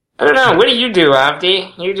I don't know. What do you do,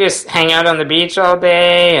 Avdi? You just hang out on the beach all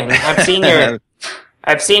day, and I've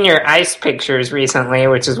seen your ice pictures recently,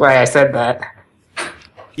 which is why I said that.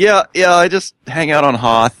 Yeah, I just hang out on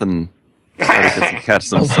Hoth and try to catch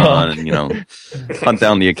some sun and, hunt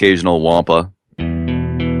down the occasional wampa.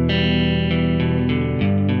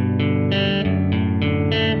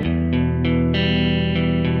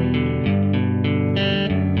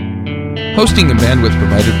 Hosting and bandwidth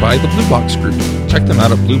provided by the Blue Box Group. Check them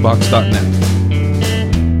out at bluebox.net.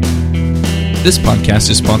 This podcast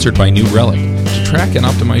is sponsored by New Relic. To track and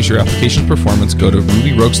optimize your application's performance, go to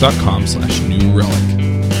rubyrogues.com/New Relic.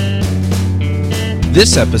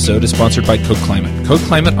 This episode is sponsored by CodeClimate.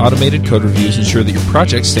 CodeClimate automated code reviews ensure that your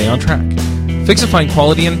projects stay on track. Fix and find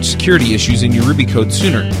quality and security issues in your Ruby code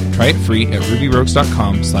sooner. Try it free at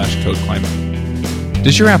rubyrogues.com/CodeClimate.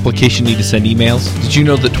 Does your application need to send emails? Did you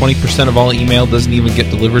know that 20% of all email doesn't even get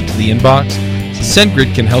delivered to the inbox?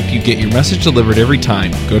 SendGrid can help you get your message delivered every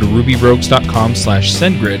time. Go to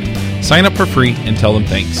rubyrogues.com/SendGrid, sign up for free, and tell them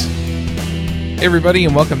thanks. Hey everybody,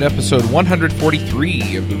 and welcome to episode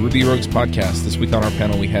 143 of the Ruby Rogues podcast. This week on our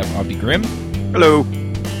panel we have Avdi Grimm. Hello.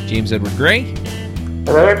 James Edward Gray.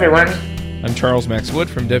 Hello, everyone. I'm Charles Max Wood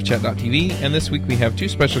from DevChat.tv, and this week we have two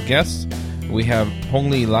special guests. We have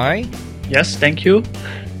Hongli Lai. Yes, thank you.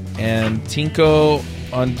 And Tinko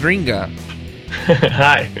Ondringa.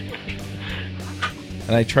 Hi.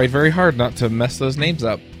 And I tried very hard not to mess those names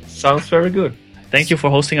up. Sounds very good. Thank you for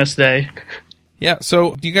hosting us today. Yeah,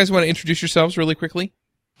 so do you guys want to introduce yourselves really quickly?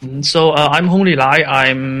 So I'm Hongli Lai.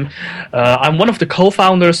 I'm one of the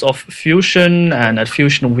co-founders of Fusion, and at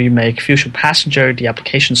Fusion we make Fusion Passenger, the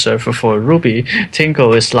application server for Ruby.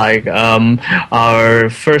 Tinko is like our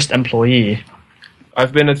first employee.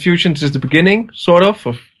 I've been at Fusion since the beginning, sort of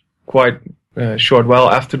quite a short while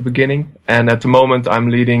after the beginning. And at the moment, I'm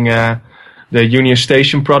leading the Union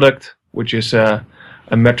Station product, which is a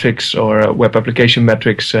metrics or a web application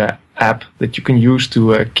metrics app that you can use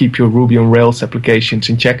to keep your Ruby on Rails applications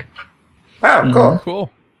in check. Wow, cool. Cool.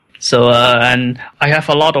 So, and I have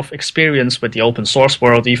a lot of experience with the open source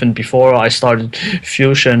world even before I started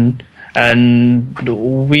Fusion. And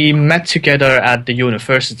we met together at the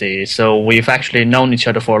university, so we've actually known each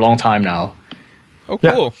other for a long time now. Oh,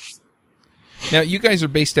 cool. Yeah. Now, you guys are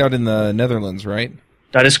based out in the Netherlands, right?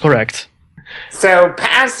 That is correct. So,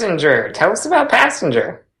 Passenger. Tell us about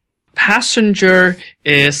Passenger. Passenger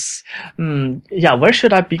is, where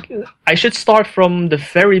should I be? I should start from the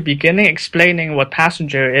very beginning, explaining what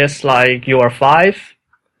Passenger is, like you are 5.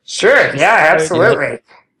 Sure, yeah, absolutely.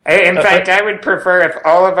 In fact, I would prefer if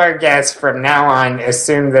all of our guests from now on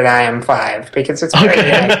assume that I am 5, because it's very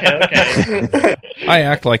Okay. I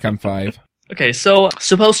act like I'm 5. Okay, so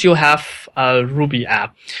suppose you have a Ruby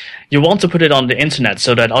app. You want to put it on the internet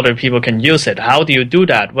so that other people can use it. How do you do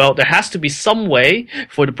that? Well, there has to be some way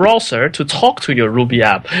for the browser to talk to your Ruby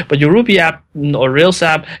app. But your Ruby app or Rails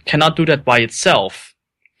app cannot do that by itself.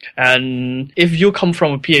 And if you come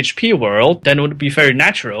from a PHP world, then it would be very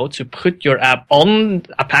natural to put your app on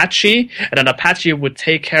Apache, and then Apache would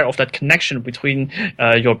take care of that connection between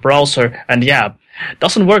your browser and the app.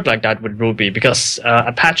 Doesn't work like that with Ruby because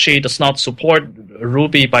Apache does not support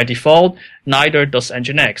Ruby by default, neither does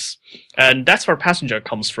Nginx. And that's where Passenger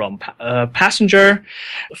comes from. Passenger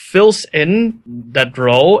fills in that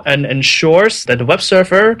role and ensures that the web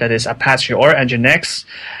server, that is Apache or Nginx,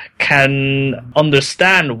 can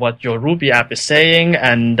understand what your Ruby app is saying,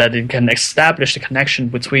 and that it can establish the connection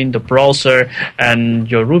between the browser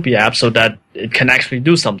and your Ruby app so that it can actually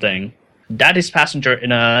do something. That is Passenger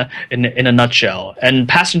in a nutshell. And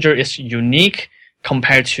Passenger is unique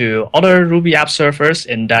compared to other Ruby app servers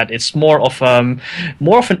in that it's more of an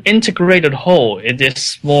integrated whole. It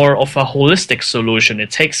is more of a holistic solution.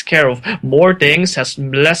 It takes care of more things, has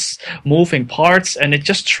less moving parts, and it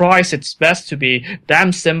just tries its best to be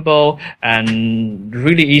damn simple and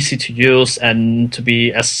really easy to use and to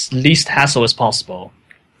be as least hassle as possible.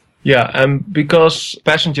 Yeah, and because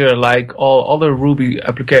Passenger, like all other Ruby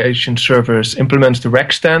application servers, implements the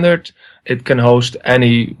Rack standard, it can host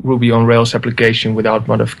any Ruby on Rails application without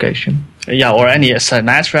modification. Yeah, or any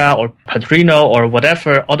Sinatra or Padrino or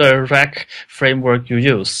whatever other Rack framework you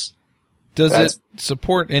use. Does it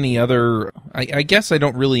support any other... I guess I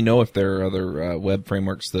don't really know if there are other web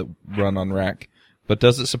frameworks that run on Rack, but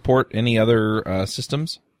does it support any other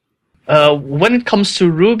systems? When it comes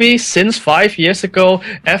to Ruby, since 5 years ago,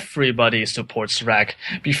 everybody supports Rag.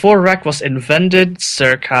 Before Rag was invented,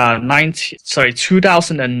 circa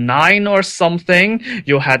 2009 or something,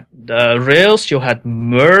 you had Rails, you had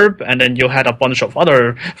MERB, and then you had a bunch of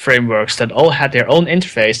other frameworks that all had their own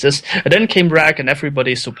interfaces. And then came Rag, and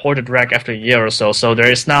everybody supported Rag after a year or so. So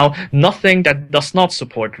there is now nothing that does not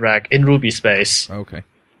support Rag in Ruby space. Okay.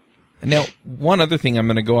 Now, one other thing, I'm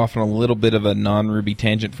going to go off on a little bit of a non-Ruby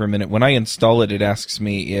tangent for a minute. When I install it, it asks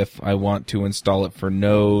me if I want to install it for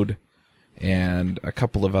Node and a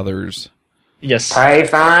couple of others. Yes.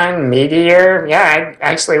 Python, Meteor. Yeah, I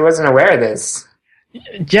actually wasn't aware of this.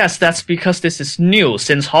 Yes, that's because this is new.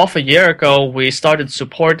 Since half a year ago, we started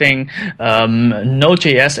supporting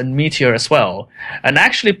Node.js and Meteor as well. And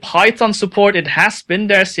actually, Python support, it has been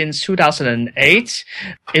there since 2008.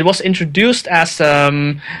 It was introduced as a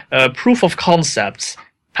proof of concept.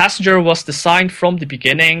 Passenger was designed from the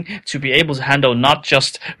beginning to be able to handle not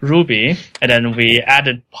just Ruby, and then we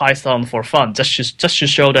added Python for fun, just to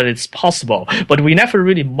show that it's possible. But we never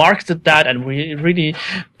really marketed that, and we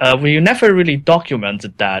never really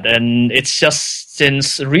documented that. And it's just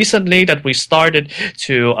since recently that we started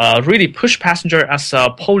to really push Passenger as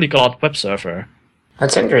a polyglot web server.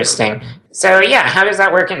 That's interesting. So yeah, how does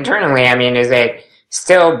that work internally? I mean, is it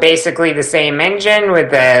still basically the same engine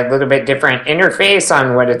with a little bit different interface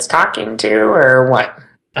on what it's talking to, or what?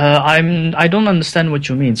 I don't understand what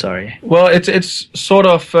you mean, sorry. Well, it's sort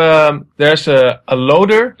of, there's a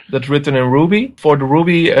loader that's written in Ruby for the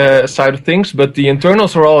Ruby side of things, but the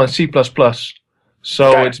internals are all in C++.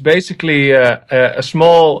 So Okay. it's basically a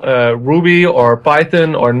small Ruby or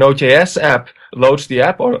Python or Node.js app loads the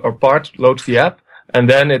app, or part loads the app, and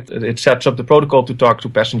then it sets up the protocol to talk to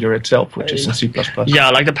Passenger itself, which is in C++. Yeah,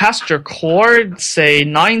 like the Passenger core, say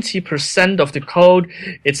 90% of the code,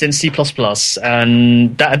 it's in C++.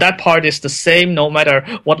 And that part is the same no matter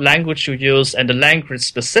what language you use, and the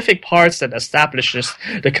language-specific parts that establishes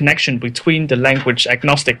the connection between the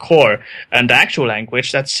language-agnostic core and the actual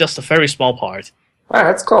language, that's just a very small part. Wow,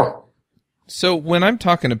 that's cool. So when I'm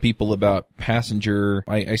talking to people about Passenger,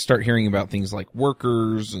 I start hearing about things like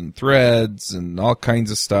workers and threads and all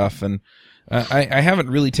kinds of stuff. And I haven't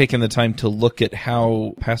really taken the time to look at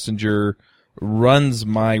how Passenger runs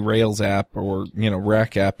my Rails app or,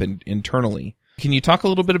 Rack app internally. Can you talk a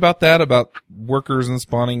little bit about that, about workers and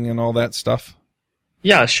spawning and all that stuff?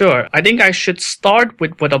 Yeah, sure. I think I should start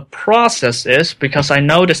with what a process is, because I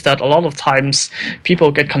noticed that a lot of times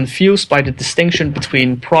people get confused by the distinction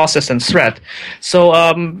between process and thread. So,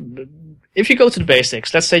 if you go to the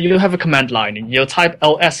basics, let's say you have a command line and you type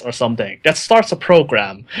ls or something, that starts a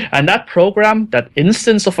program. And that program, that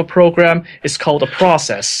instance of a program, is called a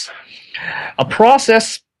process. A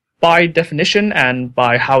process, by definition and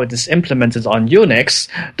by how it is implemented on Unix,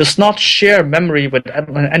 does not share memory with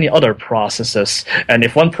any other processes. And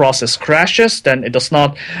if one process crashes, then it does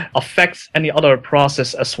not affect any other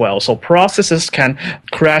process as well. So processes can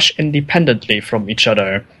crash independently from each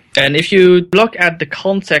other. And if you look at the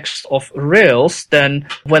context of Rails, then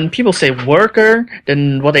when people say worker,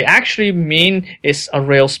 then what they actually mean is a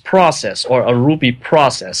Rails process or a Ruby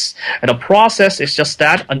process. And a process is just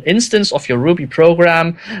that, an instance of your Ruby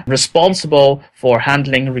program responsible for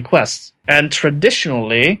handling requests. And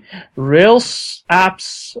traditionally, Rails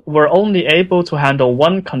apps were only able to handle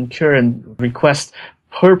one concurrent request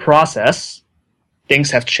per process.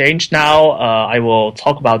 Things have changed now. I will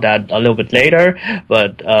talk about that a little bit later,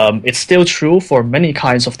 but it's still true for many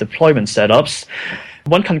kinds of deployment setups.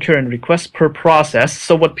 One concurrent request per process.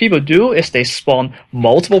 So what people do is they spawn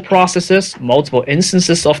multiple processes, multiple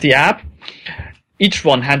instances of the app, each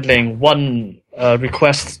one handling one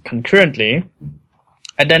request concurrently.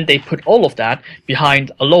 And then they put all of that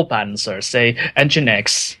behind a load balancer, say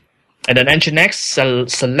Nginx. And then Nginx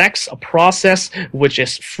selects a process which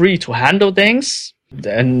is free to handle things,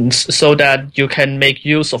 and so that you can make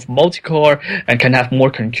use of multi-core and can have more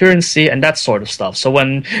concurrency and that sort of stuff. So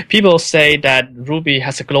when people say that Ruby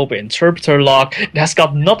has a global interpreter lock, it has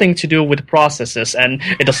got nothing to do with processes, and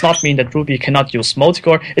it does not mean that Ruby cannot use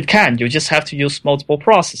multi-core. It can. You just have to use multiple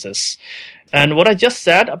processes. And what I just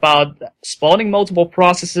said about spawning multiple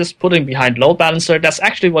processes, putting behind load balancer, that's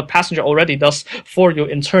actually what Passenger already does for you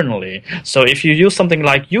internally. So if you use something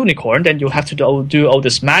like Unicorn, then you have to do all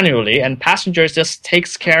this manually, and Passenger just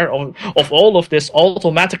takes care of all of this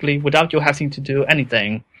automatically without you having to do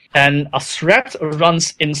anything. And a thread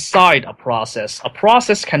runs inside a process. A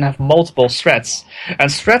process can have multiple threads,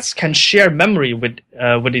 and threads can share memory with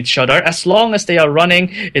each other as long as they are running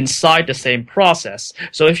inside the same process.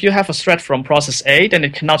 So if you have a thread from process A, then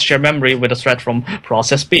it cannot share memory with a thread from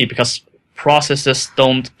process B, because processes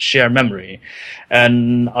don't share memory.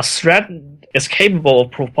 And a thread is capable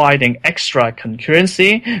of providing extra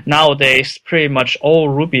concurrency. Nowadays, pretty much all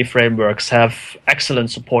Ruby frameworks have excellent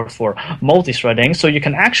support for multi-threading. So you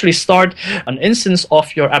can actually start an instance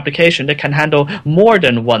of your application that can handle more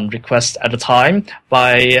than one request at a time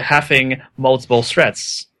by having multiple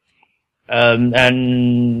threads.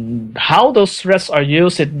 And how those threads are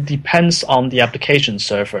used, it depends on the application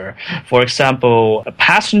server. For example,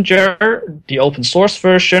 Passenger, the open source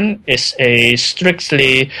version, is a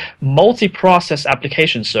strictly multi-process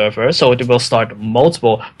application server, so it will start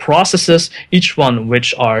multiple processes, each one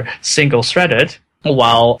which are single-threaded.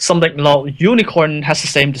 While something like Unicorn has the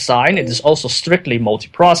same design, it is also strictly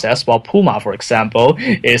multi-process, while Puma, for example,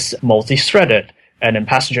 is multi-threaded. And in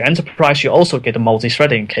Passenger Enterprise, you also get the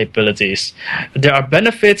multi-threading capabilities. There are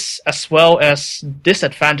benefits as well as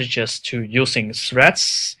disadvantages to using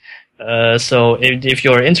threads. So if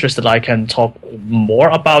you're interested, I can talk more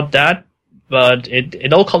about that. But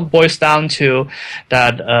it all boils down to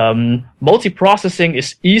that multiprocessing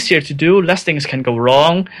is easier to do, less things can go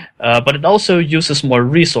wrong, but it also uses more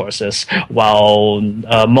resources. While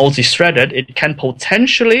multi-threaded, it can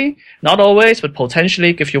potentially, not always, but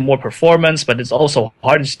potentially give you more performance, but it's also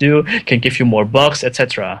harder to do, can give you more bugs,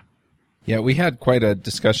 etc. Yeah, we had quite a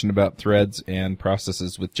discussion about threads and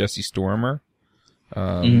processes with Jesse Stormer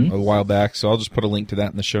a while back, so I'll just put a link to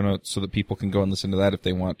that in the show notes so that people can go and listen to that if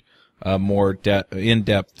they want more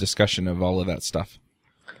in-depth discussion of all of that stuff.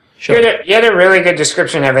 Sure. You had a really good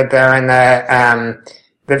description of it, though, and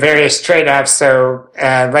the various trade-offs. So,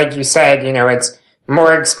 like you said, it's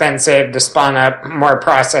more expensive to spawn up more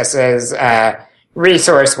processes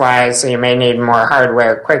resource-wise, so you may need more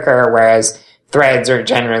hardware quicker, whereas threads are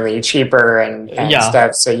generally cheaper and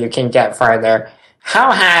stuff, so you can get farther.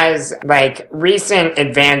 How has, recent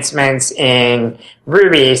advancements in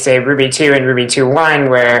Ruby, say Ruby 2 and Ruby 2.1,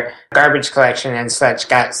 where garbage collection and such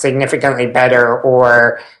got significantly better,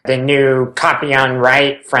 or the new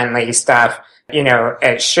copy-on-write friendly stuff,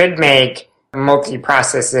 it should make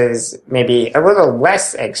multi-processes maybe a little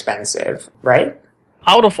less expensive, right?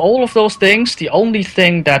 Out of all of those things, the only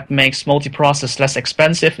thing that makes multi-process less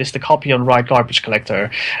expensive is the copy-on-write garbage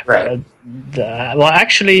collector. Right.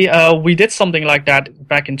 We did something like that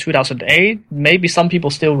back in 2008. Maybe some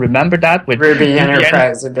people still remember that with Ruby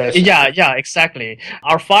Enterprise Edition. Yeah, exactly.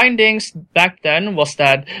 Our findings back then was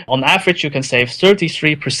that on average you can save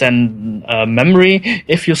 33% memory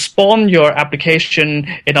if you spawn your application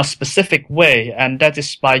in a specific way, and that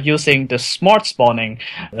is by using the smart spawning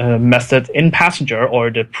method in Passenger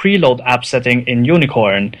or the preload app setting in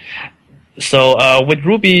Unicorn. So with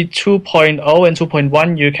Ruby 2.0 and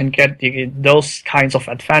 2.1, you can get those kinds of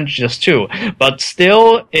advantages too. But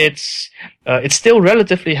still, it's still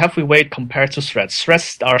relatively heavyweight compared to threads.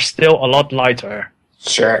 Threads are still a lot lighter.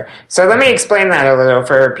 Sure. So let me explain that a little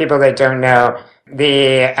for people that don't know.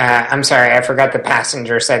 I'm sorry, I forgot the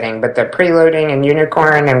passenger setting, but the preloading in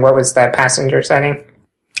Unicorn, and what was that passenger setting?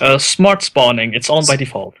 Smart spawning. It's on by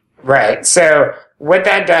default. Right. So what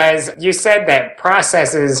that does, you said that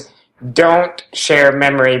processes don't share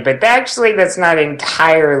memory, but that's not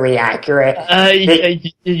entirely accurate.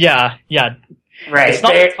 Yeah. Right. It's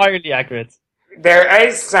not entirely accurate. There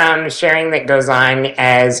is some sharing that goes on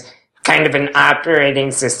as kind of an operating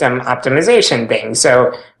system optimization thing.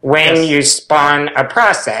 So when you spawn a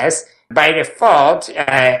process, by default,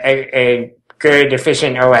 a good,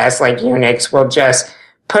 efficient OS like Unix will just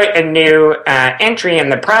put a new entry in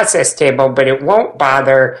the process table, but it won't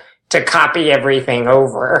bother to copy everything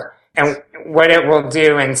over. And what it will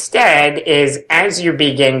do instead is, as you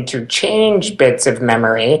begin to change bits of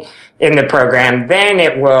memory in the program, then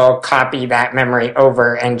it will copy that memory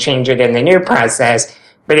over and change it in the new process.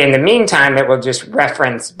 But in the meantime, it will just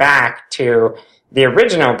reference back to the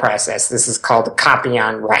original process. This is called a copy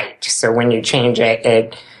on write. So when you change it,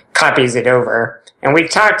 it copies it over. And we've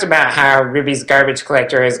talked about how Ruby's garbage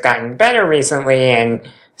collector has gotten better recently and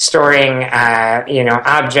storing,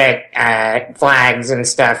 object flags and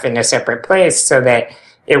stuff in a separate place so that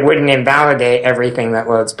it wouldn't invalidate everything that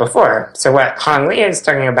loads before. So what Hong Li is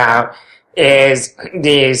talking about is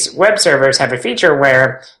these web servers have a feature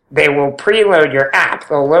where they will preload your app.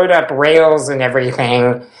 They'll load up Rails and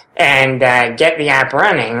everything and get the app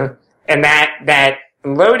running. And that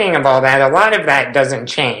loading of all that, a lot of that doesn't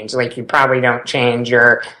change. Like, you probably don't change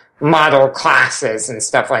your model classes and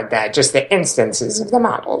stuff like that, just the instances of the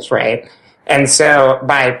models, right? And so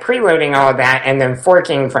by preloading all of that and then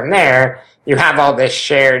forking from there, you have all this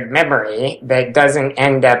shared memory that doesn't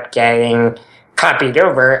end up getting copied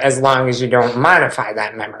over as long as you don't modify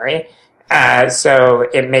that memory. So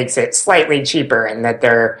it makes it slightly cheaper in that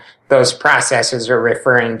those processes are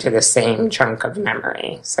referring to the same chunk of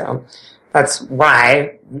memory. So that's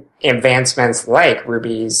why advancements like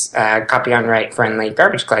Ruby's copy-on-write friendly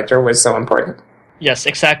garbage collector was so important. Yes,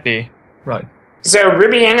 exactly. Right. So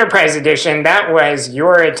Ruby Enterprise Edition, that was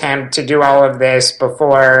your attempt to do all of this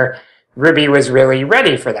before Ruby was really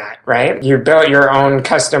ready for that, right? You built your own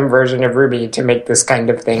custom version of Ruby to make this kind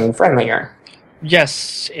of thing friendlier.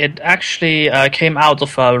 Yes, it actually came out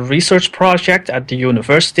of a research project at the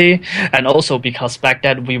university, and also because back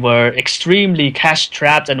then we were extremely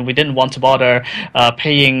cash-strapped and we didn't want to bother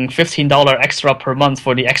paying $15 extra per month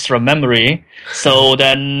for the extra memory. So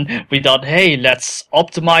then we thought, hey, let's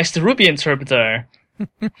optimize the Ruby interpreter.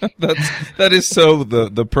 That is so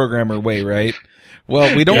the programmer way, right?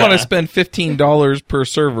 Well, we don't want to spend $15 per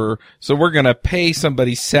server, so we're going to pay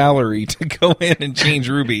somebody's salary to go in and change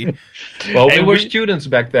Ruby. Well, we were students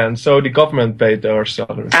back then, so the government paid our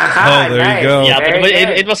salary. Aha, there nice. you go. Yeah, but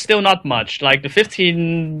it was still not much. Like the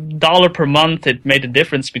 $15 per month, it made a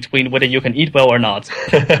difference between whether you can eat well or not.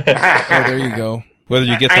 Oh, there you go. Whether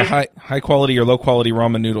you get the high quality or low quality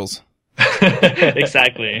ramen noodles.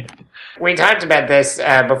 Exactly. We talked about this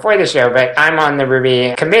before the show, but I'm on the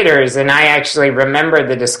Ruby committers, and I actually remember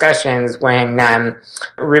the discussions when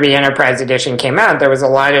Ruby Enterprise Edition came out. There was a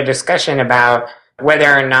lot of discussion about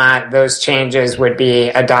whether or not those changes would be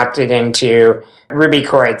adopted into Ruby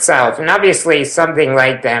core itself. And obviously something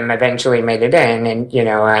like them eventually made it in, and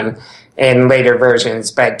in later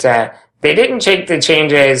versions, but they didn't take the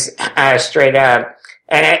changes straight up.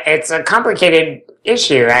 And it's a complicated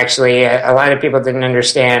issue, actually. A lot of people didn't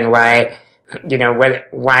understand why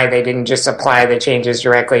they didn't just apply the changes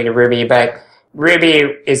directly to Ruby. But Ruby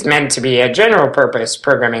is meant to be a general purpose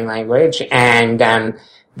programming language, and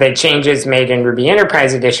the changes made in Ruby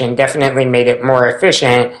Enterprise Edition definitely made it more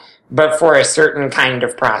efficient, but for a certain kind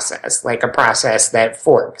of process, like a process that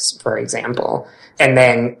forks, for example, and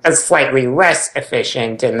then a slightly less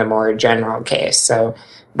efficient in the more general case. So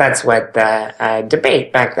that's what the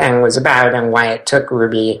debate back then was about, and why it took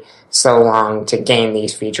Ruby so long to gain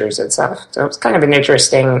these features itself. So it's kind of an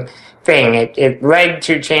interesting thing. It led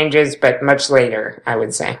to changes, but much later, I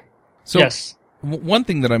would say. So yes. One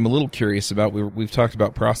thing that I'm a little curious about, we've talked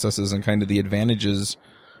about processes and kind of the advantages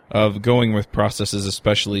of going with processes,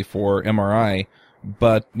 especially for MRI,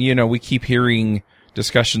 but, we keep hearing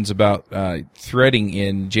discussions about threading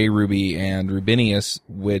in JRuby and Rubinius,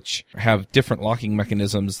 which have different locking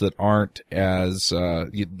mechanisms that aren't as,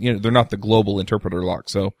 they're not the global interpreter lock.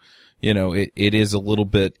 So, it is a little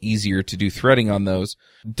bit easier to do threading on those.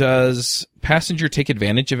 Does Passenger take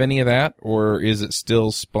advantage of any of that, or is it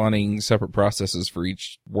still spawning separate processes for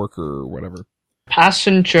each worker or whatever?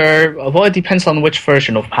 Passenger, well, it depends on which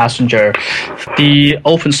version of Passenger. The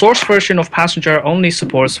open source version of Passenger only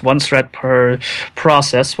supports one thread per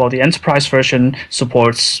process, while the enterprise version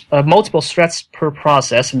supports multiple threads per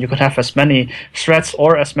process, and you can have as many threads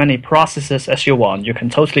or as many processes as you want. You can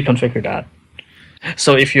totally configure that.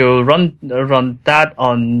 So if you run that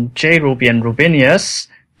on JRuby and Rubinius,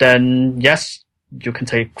 then yes, you can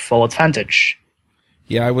take full advantage.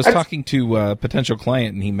 Yeah, I was talking to a potential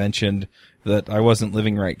client, and he mentioned that I wasn't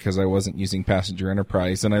living right because I wasn't using Passenger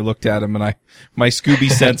Enterprise, and I looked at him, and my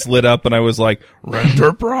Scooby sense lit up, and I was like,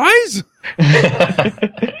 Renterprise?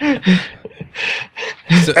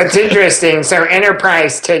 That's interesting. So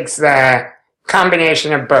Enterprise takes the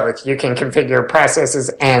combination of both. You can configure processes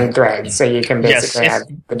and threads, so you can basically have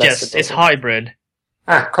the best of both. Yes, it's hybrid.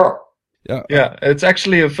 Ah, cool. Yeah, it's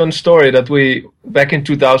actually a fun story that back in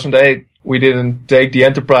 2008, we didn't take the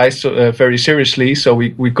Enterprise very seriously, so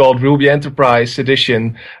we called Ruby Enterprise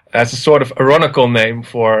Edition as a sort of ironical name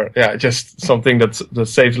for just something that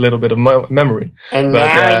saves a little bit of memory. And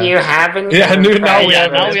now you have an now we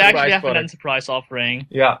actually have an enterprise offering.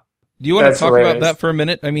 Yeah. Do you want to talk about that for a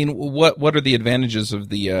minute? I mean, what are the advantages of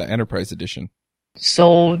the Enterprise Edition?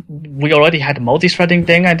 So we already had the multi-threading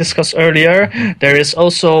thing I discussed earlier. There is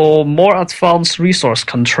also more advanced resource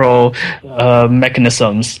control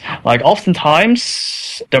mechanisms. Like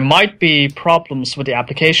oftentimes there might be problems with the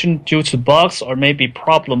application due to bugs, or maybe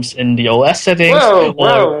problems in the OS settings.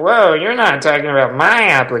 Whoa! You're not talking about my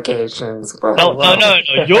applications. No.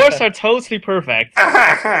 Yours are totally perfect.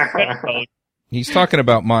 He's talking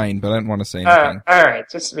about mine, but I didn't want to say anything. All right,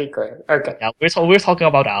 just to be clear. Okay. Yeah, we're talking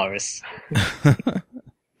about ours.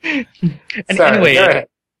 Sorry, anyway, go ahead.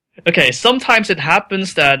 Okay, sometimes it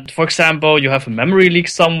happens that, for example, you have a memory leak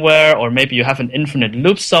somewhere, or maybe you have an infinite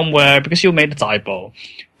loop somewhere because you made a typo.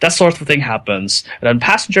 that sort of thing happens. And then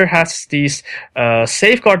passenger has these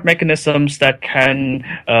safeguard mechanisms that can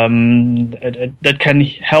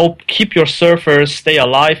help keep your server stay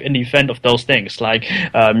alive in the event of those things. Like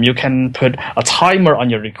you can put a timer on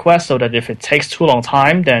your request so that if it takes too long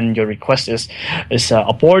time, then your request is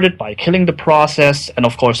aborted by killing the process, and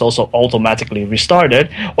of course also automatically restarted.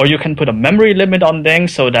 Or you can put a memory limit on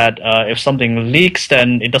things so that if something leaks,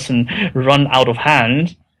 then it doesn't run out of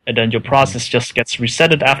hand, and then your process just gets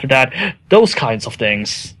resetted after that. Those kinds of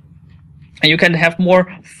things. And you can have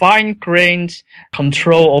more fine-grained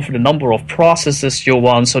control over the number of processes you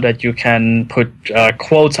want, so that you can put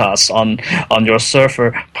quotas on your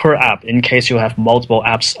server per app in case you have multiple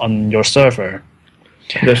apps on your server.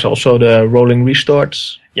 There's also the rolling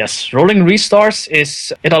restarts. Yes, rolling restarts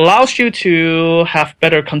it allows you to have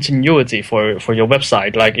better continuity for your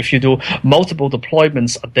website. Like if you do multiple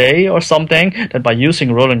deployments a day or something, then by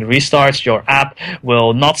using rolling restarts, your app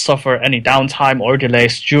will not suffer any downtime or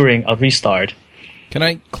delays during a restart. Can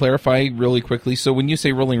I clarify really quickly? So when you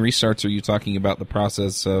say rolling restarts, are you talking about the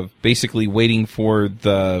process of basically waiting for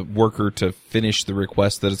the worker to finish the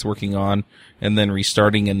request that it's working on and then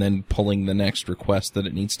restarting and then pulling the next request that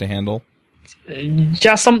it needs to handle?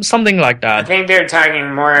 Yeah, something like I that. think they're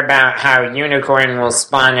talking more about how Unicorn will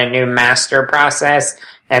spawn a new master process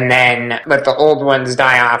and then let the old ones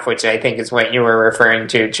die off, which I think is what you were referring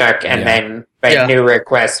to, Chuck, and then new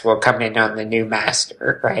requests will come in on the new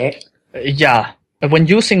master, right? Yeah. When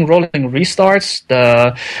using rolling restarts,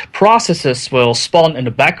 the processes will spawn in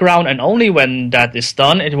the background, and only when that is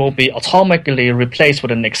done, it will be automatically replaced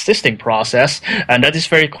with an existing process, and that is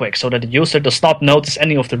very quick, so that the user does not notice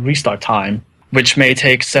any of the restart time, which may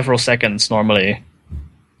take several seconds normally.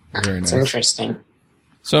 Very nice. It's interesting.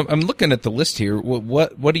 So I'm looking at the list here.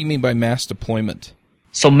 What do you mean by mass deployment?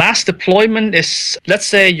 So mass deployment is, let's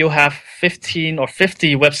say you have 15 or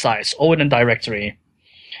 50 websites all in a directory,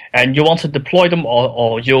 and you want to deploy them all,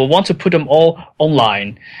 or you want to put them all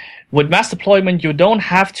online. With mass deployment, you don't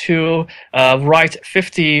have to write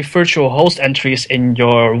 50 virtual host entries in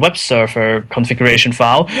your web server configuration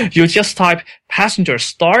file. You just type passenger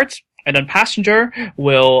start, and then passenger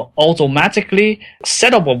will automatically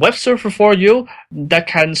set up a web server for you that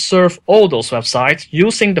can serve all those websites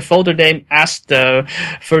using the folder name as the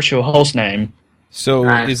virtual host name. So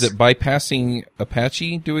Nice. is it bypassing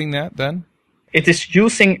Apache doing that then? It is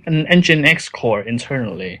using an Nginx core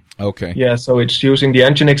internally. Okay. Yeah, so it's using the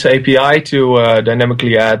Nginx API to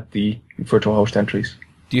dynamically add the virtual host entries.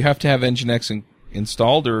 Do you have to have Nginx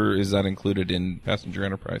installed, or is that included in Passenger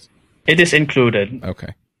Enterprise? It is included.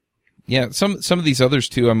 Okay. Yeah, some of these others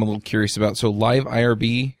too I'm a little curious about. So live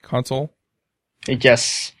IRB console?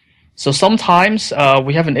 Yes. So sometimes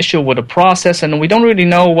we have an issue with a process and we don't really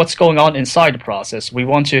know what's going on inside the process. We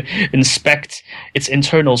want to inspect its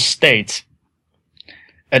internal state.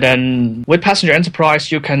 And then with Passenger Enterprise,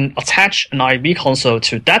 you can attach an IRB console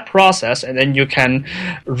to that process, and then you can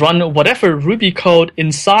run whatever Ruby code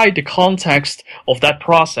inside the context of that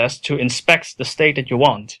process to inspect the state that you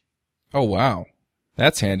want. Oh, wow.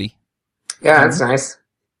 That's handy. Yeah, that's nice.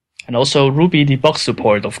 And also Ruby debug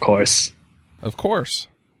support, of course. Of course.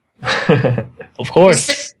 Of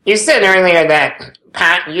course. You said earlier that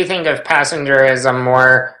you think of Passenger as a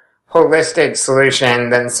more holistic solution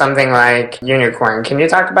than something like Unicorn. Can you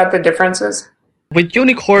talk about the differences? With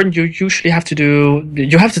Unicorn, you usually have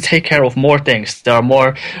to take care of more things. There are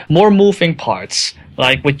more moving parts.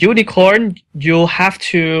 Like with Unicorn, you have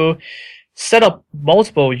to set up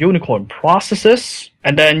multiple Unicorn processes,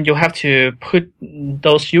 and then you have to put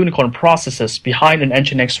those Unicorn processes behind an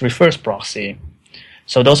Nginx reverse proxy.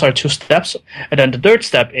 So those are 2 steps. And then the third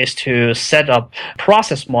step is to set up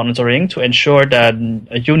process monitoring to ensure that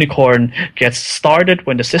a Unicorn gets started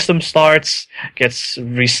when the system starts, gets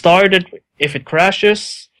restarted if it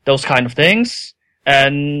crashes, those kind of things.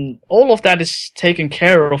 And all of that is taken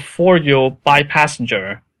care of for you by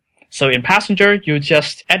Passenger. So in Passenger, you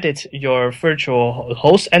just edit your virtual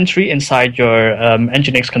host entry inside your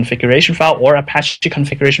Nginx configuration file or Apache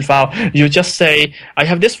configuration file. You just say, I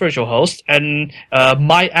have this virtual host and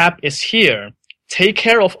my app is here. Take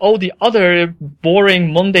care of all the other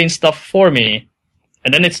boring, mundane stuff for me.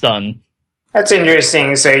 And then it's done. That's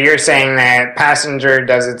interesting. So you're saying that Passenger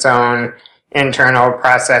does its own internal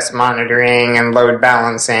process monitoring and load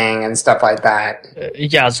balancing and stuff like that.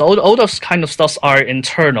 Yeah, so all those kind of stuff are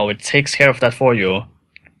internal. It takes care of that for you.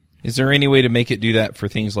 Is there any way to make it do that for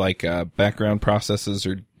things like background processes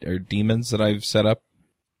or daemons that I've set up?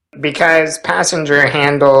 Because Passenger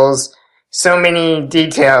handles so many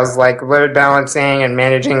details like load balancing and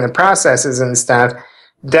managing the processes and stuff,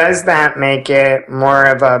 does that make it more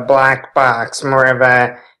of a black box, more of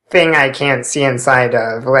a thing I can't see inside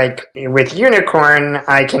of. Like with Unicorn,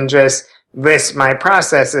 I can just list my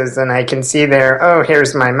processes and I can see there, oh,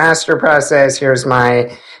 here's my master process, here's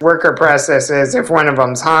my worker processes. If one of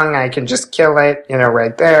them's hung, I can just kill it,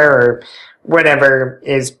 right there, or whatever.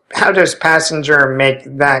 How does Passenger make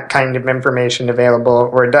that kind of information available,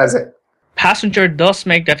 or does it? Passenger does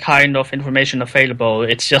make that kind of information available.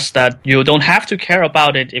 It's just that you don't have to care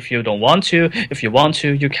about it if you don't want to. If you want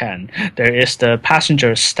to, you can. There is the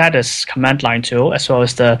passenger status command line tool, as well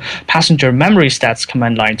as the passenger memory stats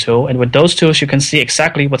command line tool. And with those tools, you can see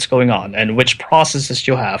exactly what's going on and which processes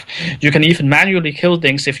you have. You can even manually kill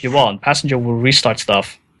things if you want. Passenger will restart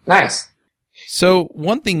stuff. Nice. So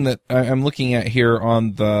one thing that I'm looking at here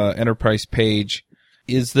on the Enterprise page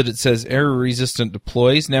is that it says error-resistant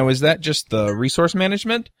deploys. Now, is that just the resource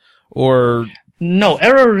management, or? No,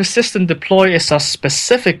 error-resistant deploy is a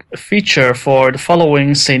specific feature for the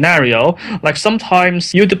following scenario. Like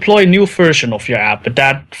sometimes you deploy a new version of your app, but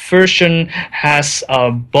that version has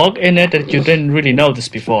a bug in it that you didn't really notice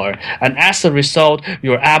before. And as a result,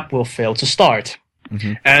 your app will fail to start.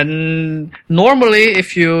 Mm-hmm. And normally,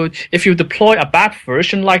 if you deploy a bad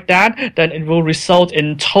version like that, then it will result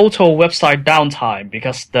in total website downtime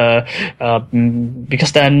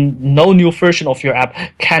because then no new version of your app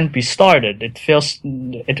can be started.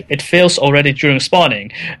 It fails already during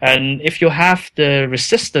spawning. And if you have the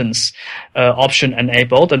resistance option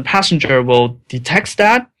enabled, then Passenger will detect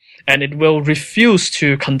that. And it will refuse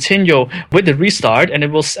to continue with the restart, and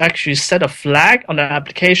it will actually set a flag on the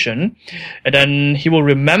application, and then he will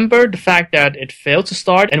remember the fact that it failed to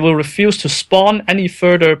start, and will refuse to spawn any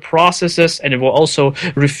further processes, and it will also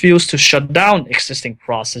refuse to shut down existing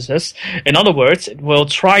processes. In other words, it will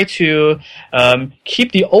try to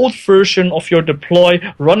keep the old version of your deploy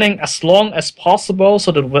running as long as possible,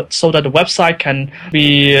 so that the website can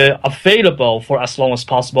be available for as long as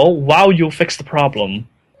possible while you fix the problem.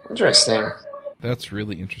 Interesting. That's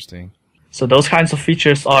really interesting. So those kinds of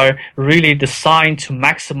features are really designed to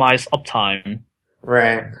maximize uptime.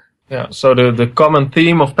 Right. Yeah. So the common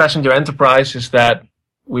theme of Passenger Enterprise is that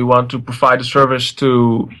we want to provide a service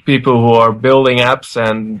to people who are building apps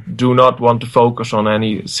and do not want to focus on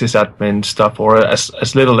any sysadmin stuff, or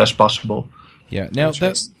as little as possible. Yeah. Now,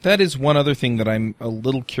 that is one other thing that I'm a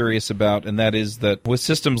little curious about, and that is that with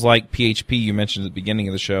systems like PHP, you mentioned at the beginning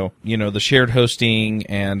of the show, the shared hosting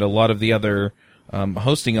and a lot of the other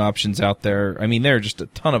hosting options out there, I mean, there are just a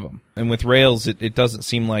ton of them. And with Rails, it doesn't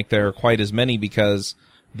seem like there are quite as many because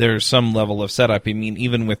there's some level of setup. I mean,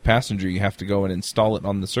 even with Passenger, you have to go and install it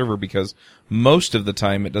on the server because most of the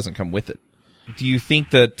time it doesn't come with it. Do you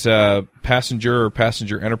think that Passenger or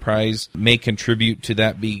Passenger Enterprise may contribute to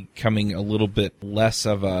that becoming a little bit less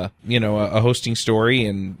of a hosting story,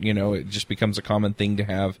 and it just becomes a common thing to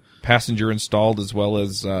have Passenger installed as well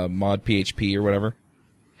as mod PHP or whatever?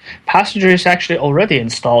 Passenger is actually already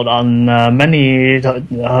installed on many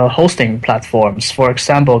hosting platforms. For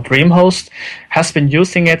example, DreamHost has been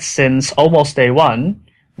using it since almost day one.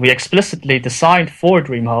 We explicitly designed for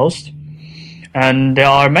DreamHost. And there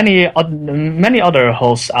are many other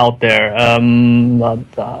hosts out there.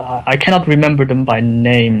 I cannot remember them by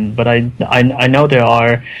name, but I know there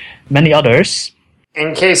are many others.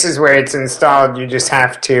 In cases where it's installed, you just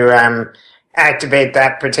have to activate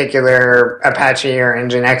that particular Apache or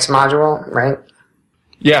Nginx module, right?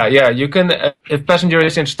 Yeah. You can, if Passenger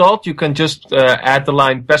is installed, you can just add the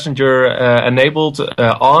line Passenger enabled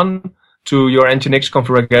on to your Nginx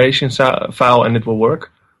configuration file, and it will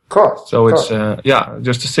work. Cool. So it's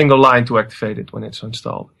just a single line to activate it when it's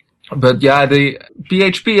installed. But yeah, the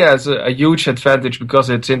PHP has a huge advantage because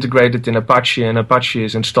it's integrated in Apache, and Apache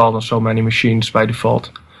is installed on so many machines by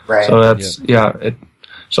default. Right. So that's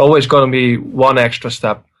it's always going to be one extra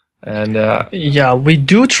step. And we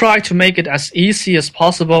do try to make it as easy as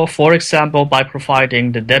possible. For example, by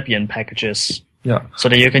providing the Debian packages. Yeah. So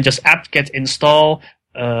that you can just apt-get install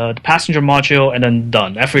the Passenger module, and then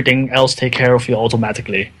done. Everything else take care of you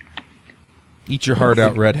automatically. Eat your heart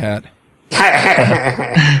out, Red Hat.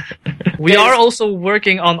 We are also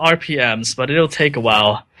working on RPMs, but it'll take a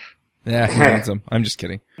while. Yeah, he needs them. I'm just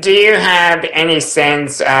kidding. Do you have any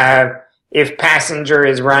sense if Passenger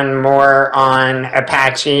is run more on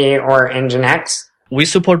Apache or Nginx? We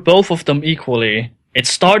support both of them equally. It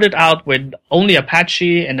started out with only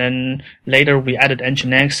Apache, and then later we added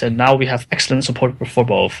Nginx, and now we have excellent support for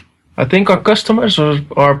both. I think our customers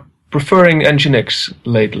are preferring Nginx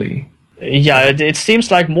lately. Yeah, it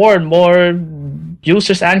seems like more and more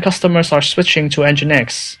users and customers are switching to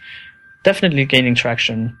Nginx. Definitely gaining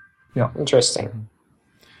traction. Yeah. Interesting.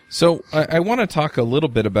 So I want to talk a little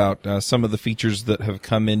bit about some of the features that have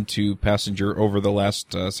come into Passenger over the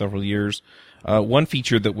last several years. One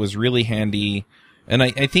feature that was really handy, and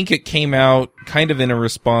I think it came out kind of in a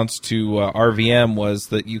response to RVM, was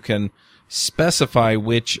that you can specify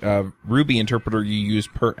which Ruby interpreter you use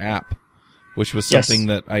per app, which was something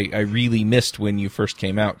that I really missed when you first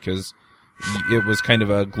came out, because it was kind of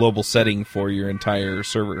a global setting for your entire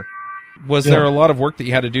server. Was there a lot of work that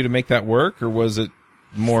you had to do to make that work, or was it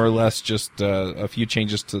more or less just a few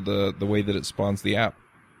changes to the way that it spawns the app?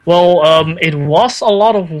 Well, it was a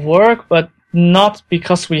lot of work, but not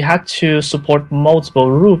because we had to support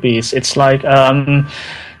multiple Rubies. It's like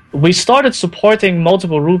we started supporting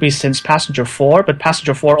multiple Rubies since Passenger 4, but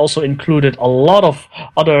Passenger 4 also included a lot of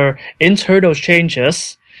other internal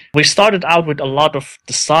changes. We started out with a lot of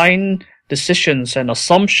design decisions and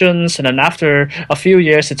assumptions, and then after a few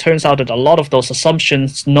years, it turns out that a lot of those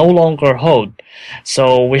assumptions no longer hold.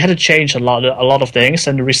 So we had to change a lot of things,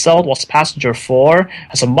 and the result was Passenger 4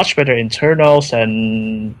 has a much better internals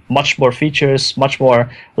and much more features, much more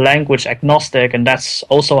language agnostic, and that's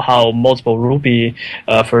also how multiple Ruby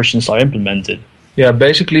versions are implemented. Yeah,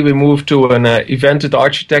 basically we moved to an evented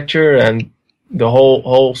architecture, and the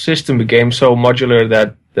whole system became so modular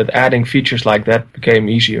that adding features like that became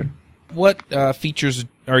easier. What features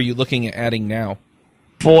are you looking at adding now?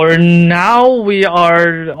 For now, we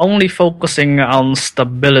are only focusing on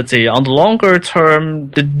stability. On the longer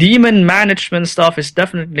term, the daemon management stuff is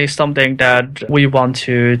definitely something that we want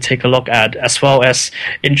to take a look at, as well as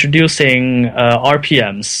introducing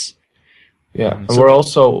RPMs. Yeah, and we're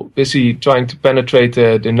also busy trying to penetrate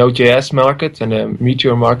the Node.js market and the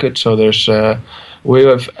Meteor market. So there's we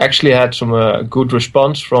have actually had some good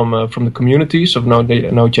response from the communities of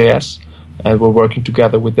Node.js, and we're working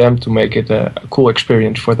together with them to make it a cool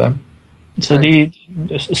experience for them. So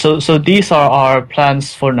these are our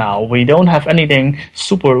plans for now. We don't have anything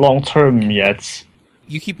super long term yet.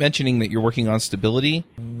 You keep mentioning that you're working on stability.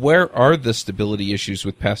 Where are the stability issues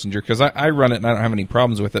with Passenger? Because I run it and I don't have any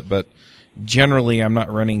problems with it, but generally I'm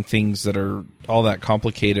not running things that are all that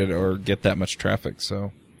complicated or get that much traffic.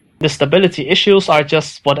 So the stability issues are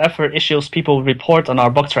just whatever issues people report on our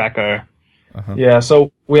bug tracker. Uh-huh. Yeah,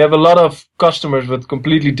 so we have a lot of customers with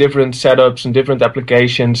completely different setups and different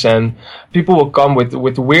applications, and people will come with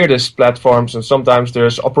the weirdest platforms, and sometimes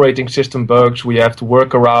there's operating system bugs we have to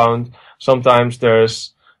work around. Sometimes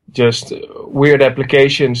there's just weird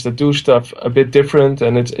applications that do stuff a bit different,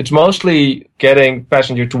 and it's mostly getting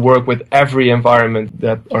Passenger to work with every environment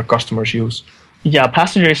that our customers use. Yeah,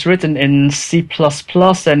 Passenger is written in C++,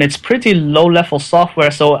 and it's pretty low-level software,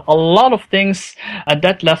 so a lot of things at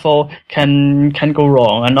that level can go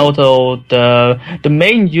wrong. And although the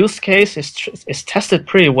main use case is tested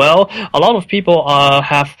pretty well, a lot of people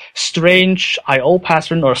have strange I/O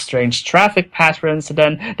pattern or strange traffic patterns, and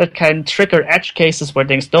then that can trigger edge cases where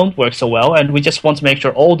things don't work so well, and we just want to make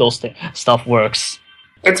sure all those stuff works.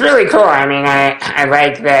 It's really cool. I mean, I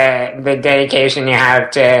like the dedication you have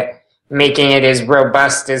to making it as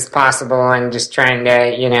robust as possible and just trying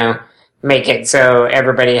to, make it so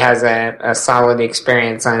everybody has a solid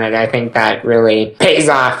experience on it. I think that really pays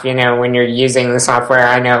off, when you're using the software.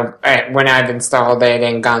 I know when I've installed it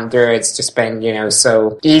and gone through, it's just been,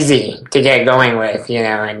 so easy to get going with,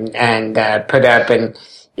 and put up. And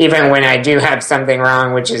even when I do have something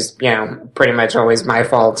wrong, which is, pretty much always my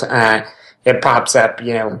fault, it pops up,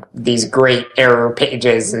 these great error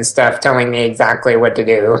pages and stuff telling me exactly what to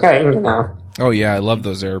do, Oh, yeah, I love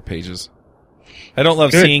those error pages. I don't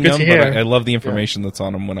love seeing them, but I love the information that's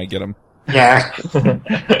on them when I get them. Yeah.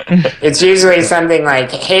 It's usually something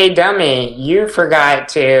like, hey, dummy, you forgot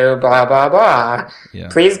to blah, blah, blah. Yeah.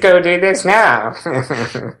 Please go do this now.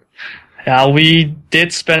 Yeah, we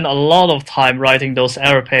did spend a lot of time writing those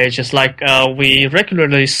error pages. Like, we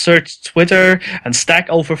regularly search Twitter and Stack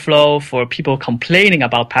Overflow for people complaining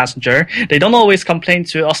about Passenger. They don't always complain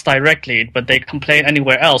to us directly, but they complain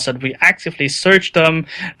anywhere else. And we actively search them,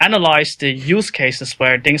 analyze the use cases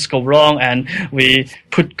where things go wrong, and we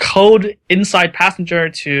put code inside Passenger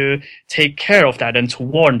to take care of that and to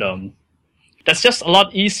warn them. That's just a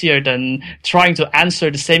lot easier than trying to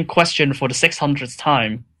answer the same question for the 600th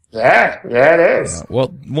time. Yeah, it is.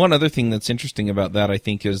 Well, one other thing that's interesting about that, I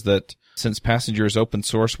think, is that since Passenger is open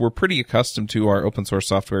source, we're pretty accustomed to our open source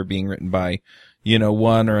software being written by,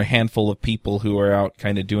 one or a handful of people who are out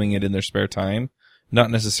kind of doing it in their spare time,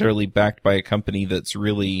 not necessarily backed by a company that's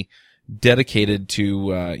really dedicated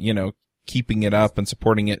to, keeping it up and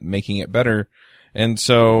supporting it and making it better. And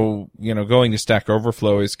so, going to Stack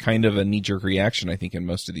Overflow is kind of a knee-jerk reaction, I think, in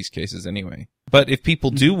most of these cases anyway. But if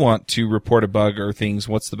people do want to report a bug or things,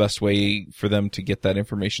 what's the best way for them to get that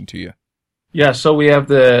information to you? Yeah, so we have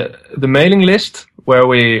the mailing list where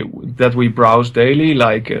we browse daily,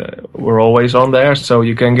 we're always on there, so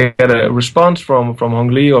you can get a response from Hong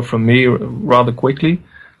Li or from me rather quickly.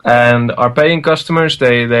 And our paying customers,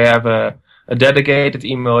 they have a dedicated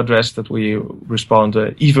email address that we respond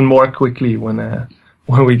even more quickly when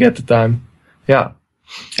we get the time. Yeah.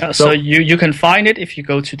 Yeah, so you can find it if you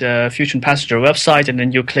go to the Fusion Passenger website and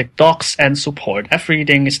then you click Docs and Support.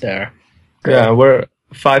 Everything is there. Yeah, we're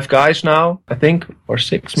 5 guys now, I think, or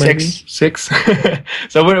 6 maybe. 6.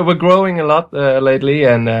 So we're growing a lot lately,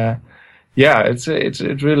 and it's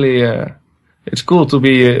really it's cool to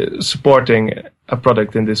be supporting a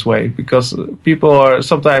product in this way, because people are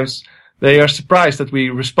sometimes they are surprised that we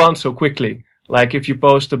respond so quickly. Like if you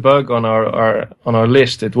post a bug on our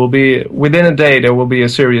list, it will be within a day there will be a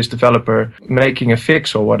serious developer making a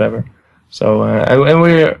fix or whatever. So and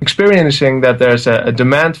we're experiencing that there's a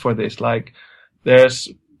demand for this. Like there's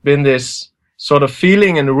been this sort of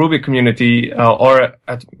feeling in the Ruby community or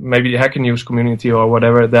at maybe the Hacker News community or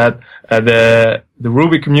whatever that the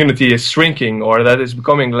Ruby community is shrinking or that it's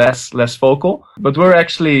becoming less vocal. But we're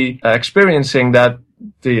actually experiencing that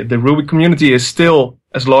the Ruby community is still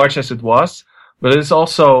as large as it was, but it's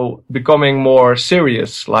also becoming more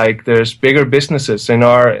serious. Like there's bigger businesses in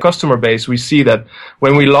our customer base. We see that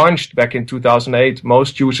when we launched back in 2008,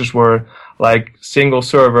 most users were like single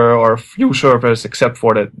server or few servers, except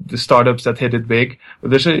for the startups that hit it big. But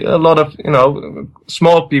there's a lot of,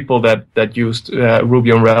 small people that used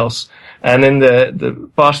Ruby on Rails. And in the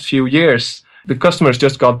past few years, the customers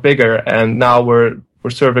just got bigger, and now we're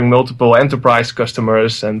serving multiple enterprise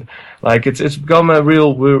customers, and like it's become a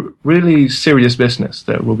really serious business,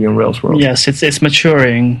 the Ruby on Rails world. Yes, it's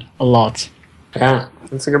maturing a lot. Yeah,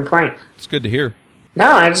 that's a good point. It's good to hear. No,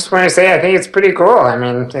 I just want to say I think it's pretty cool. I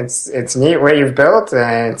mean, it's neat what you've built.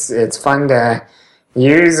 It's fun to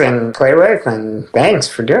use and play with, and thanks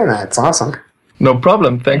for doing that. It's awesome. No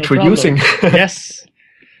problem. Thanks for using. Yes,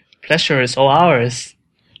 pleasure is all ours.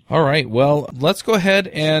 All right, well, let's go ahead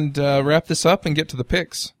and wrap this up and get to the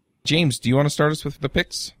picks. James, do you want to start us with the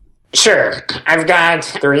picks? Sure. I've got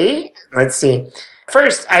 3. Let's see.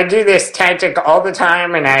 First, I do this tactic all the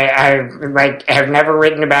time, and I have never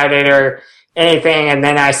written about it or anything, and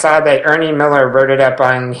then I saw that Ernie Miller wrote it up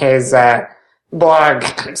on his blog.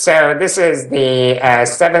 So this is the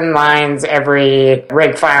 7 lines every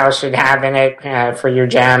rig file should have in it for your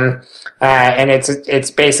gem. And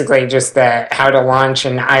it's basically just how to launch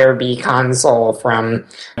an IRB console from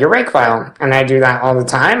your rig file. And I do that all the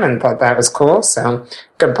time and thought that was cool. So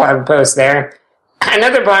good blog post there.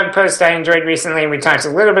 Another blog post I enjoyed recently, we talked a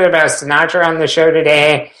little bit about Sinatra on the show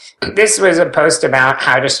today. This was a post about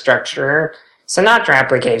how to structure Sinatra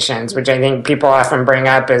applications, which I think people often bring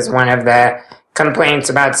up as one of the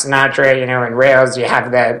complaints about Sinatra. In Rails, you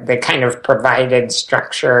have the kind of provided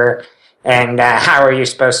structure, and how are you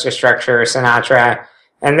supposed to structure Sinatra?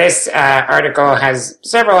 And this article has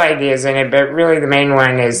several ideas in it, but really the main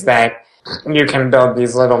one is that you can build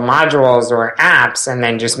these little modules or apps and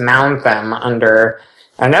then just mount them under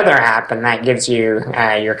another app, and that gives you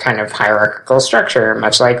your kind of hierarchical structure,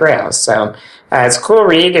 much like Rails. So it's a cool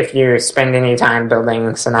read if you spend any time building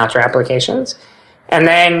Sinatra applications. And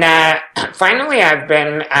then finally, I've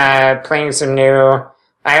been playing some new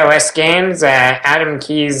iOS games. Adam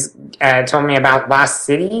Keys told me about Lost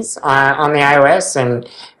Cities on the iOS, and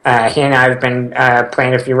he and I have been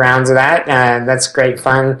playing a few rounds of that. That's great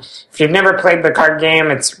fun. If you've never played the card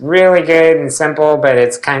game, it's really good and simple, but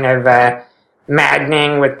it's kind of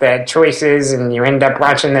maddening with the choices, and you end up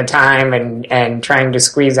watching the time and trying to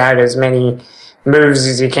squeeze out as many moves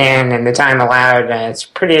as you can in the time allowed. It's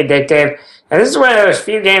pretty addictive. Now, this is one of those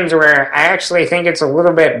few games where I actually think it's a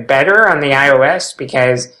little bit better on the iOS,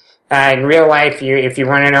 because in real life, if you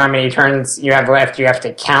want to know how many turns you have left, you have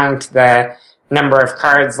to count the number of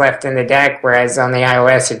cards left in the deck, whereas on the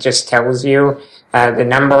iOS, it just tells you the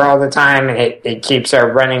number all the time, and it keeps a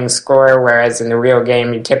running score, whereas in the real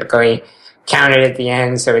game, you typically count it at the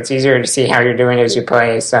end, so it's easier to see how you're doing as you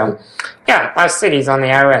play. So, yeah, Lost Cities on the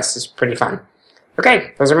iOS is pretty fun.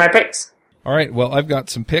 Okay, those are my picks. All right, well, I've got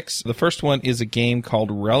some picks. The first one is a game called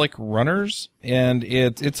Relic Runners, and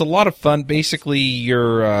it's a lot of fun. Basically,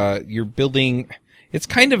 you're building. It's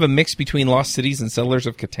kind of a mix between Lost Cities and Settlers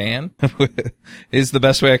of Catan, is the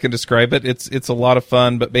best way I can describe it. It's a lot of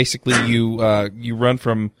fun, but basically you run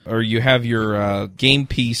from, or you have your game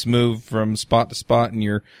piece move from spot to spot, and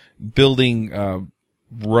you're building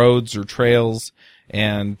roads or trails.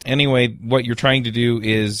 And anyway, what you're trying to do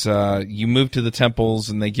is you move to the temples,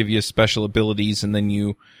 and they give you special abilities, and then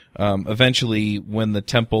you eventually, when the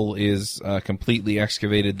temple is completely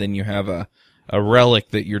excavated, then you have a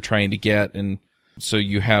relic that you're trying to get, and so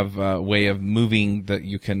you have a way of moving that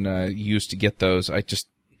you can use to get those.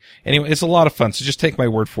 Anyway, it's a lot of fun, so just take my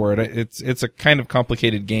word for it. It's a kind of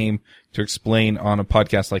complicated game to explain on a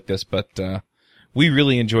podcast like this, but we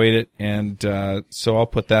really enjoyed it, and so I'll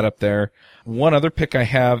put that up there. One other pick I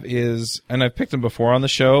have is, and I've picked them before on the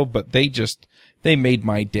show, but they made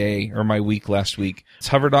my day or my week last week. It's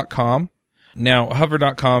Hover.com. Now,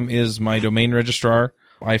 Hover.com is my domain registrar.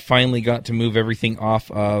 I finally got to move everything off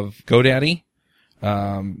of GoDaddy.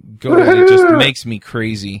 GoDaddy just makes me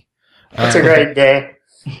crazy. It's a great day.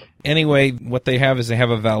 Anyway, what they have is they have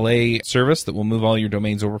a valet service that will move all your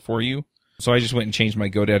domains over for you. So I just went and changed my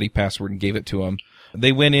GoDaddy password and gave it to them.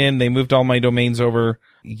 They went in, they moved all my domains over.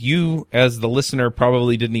 You, as the listener,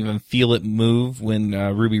 probably didn't even feel it move when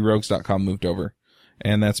RubyRogues.com moved over.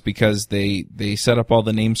 And that's because they set up all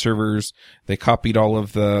the name servers, they copied all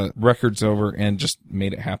of the records over, and just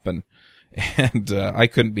made it happen. And I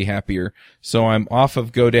couldn't be happier. So I'm off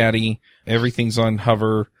of GoDaddy. Everything's on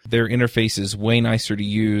Hover. Their interface is way nicer to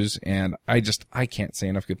use, and I can't say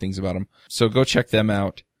enough good things about them. So go check them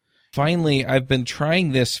out. Finally, I've been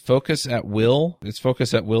trying this Focus at Will. It's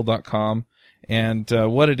focusatwill.com. And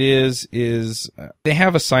what it is they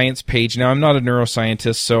have a science page. Now, I'm not a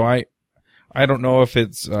neuroscientist, so I don't know if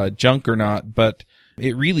it's junk or not, but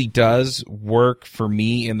it really does work for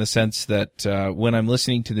me in the sense that when I'm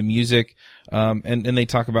listening to the music, and they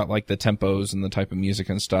talk about like the tempos and the type of music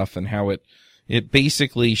and stuff, and how it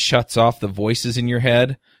basically shuts off the voices in your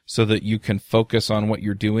head so that you can focus on what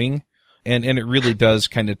you're doing. And it really does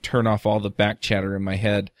kind of turn off all the back chatter in my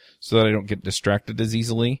head so that I don't get distracted as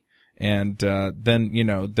easily. And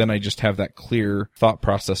then I just have that clear thought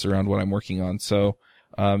process around what I'm working on. So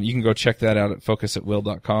you can go check that out at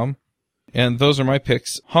focusatwill.com. And those are my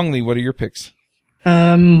picks. Hong Li, what are your picks?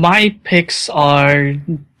 My picks are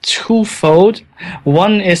twofold.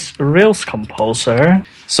 One is Rails Composer.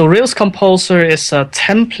 So Rails Composer is a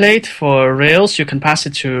template for Rails. You can pass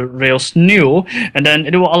it to Rails New, and then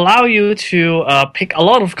it will allow you to pick a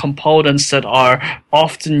lot of components that are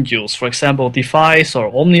often used. For example, Device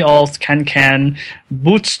or OmniAuth, CanCan,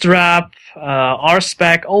 Bootstrap,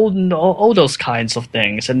 RSpec, all those kinds of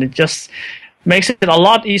things. And it just makes it a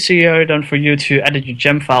lot easier than for you to edit your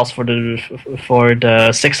gem files for the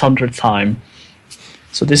 600th time.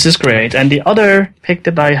 So this is great. And the other pick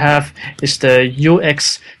that I have is the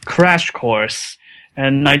UX Crash Course.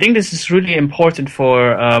 And I think this is really important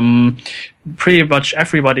for pretty much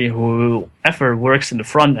everybody who ever works in the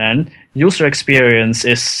front end. User experience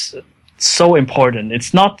is so important.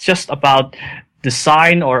 It's not just about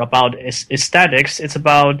design or about aesthetics. It's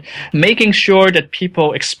about making sure that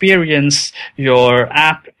people experience your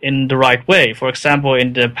app in the right way. For example,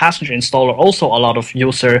 in the Passenger installer, also a lot of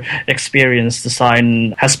user experience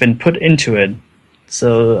design has been put into it.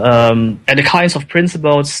 So, and the kinds of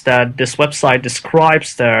principles that this website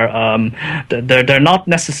describes, they're not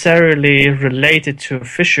necessarily related to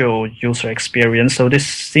visual user experience. So this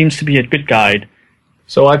seems to be a good guide.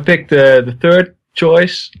 So I picked the third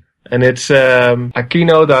choice. And it's a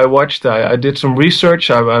keynote I watched. I did some research.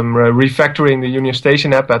 I'm refactoring the Union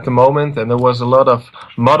Station app at the moment, and there was a lot of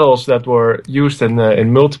models that were used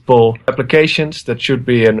in multiple applications that should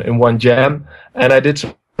be in one gem. And I did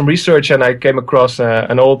some research, and I came across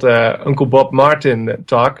an old Uncle Bob Martin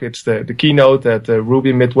talk. It's the keynote at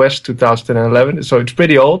Ruby Midwest 2011. So it's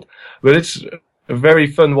pretty old, but it's a very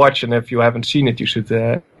fun watch, and if you haven't seen it, you should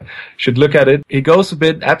look at it. He goes a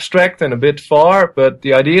bit abstract and a bit far, but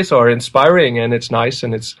the ideas are inspiring, and it's nice,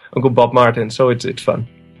 and it's Uncle Bob Martin, so it's fun.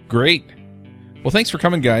 Great. Well, thanks for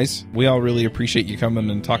coming, guys. We all really appreciate you coming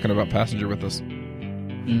and talking about Passenger with us.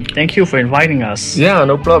 Thank you for inviting us. Yeah,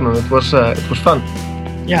 no problem. It was fun.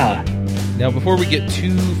 Yeah. Now, before we get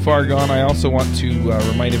too far gone, I also want to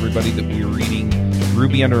remind everybody that we're reading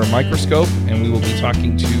Ruby Under a Microscope, and we will be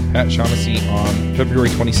talking to Pat Shaughnessy on February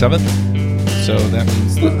 27th. So that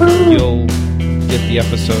means that you'll get the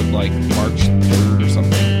episode like March 3rd or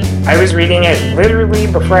something. I was reading it literally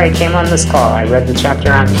before I came on this call. I read the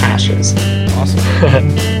chapter on hashes. Awesome.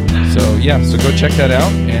 So go check that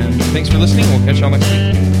out, and thanks for listening. We'll catch y'all next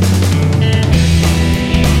week.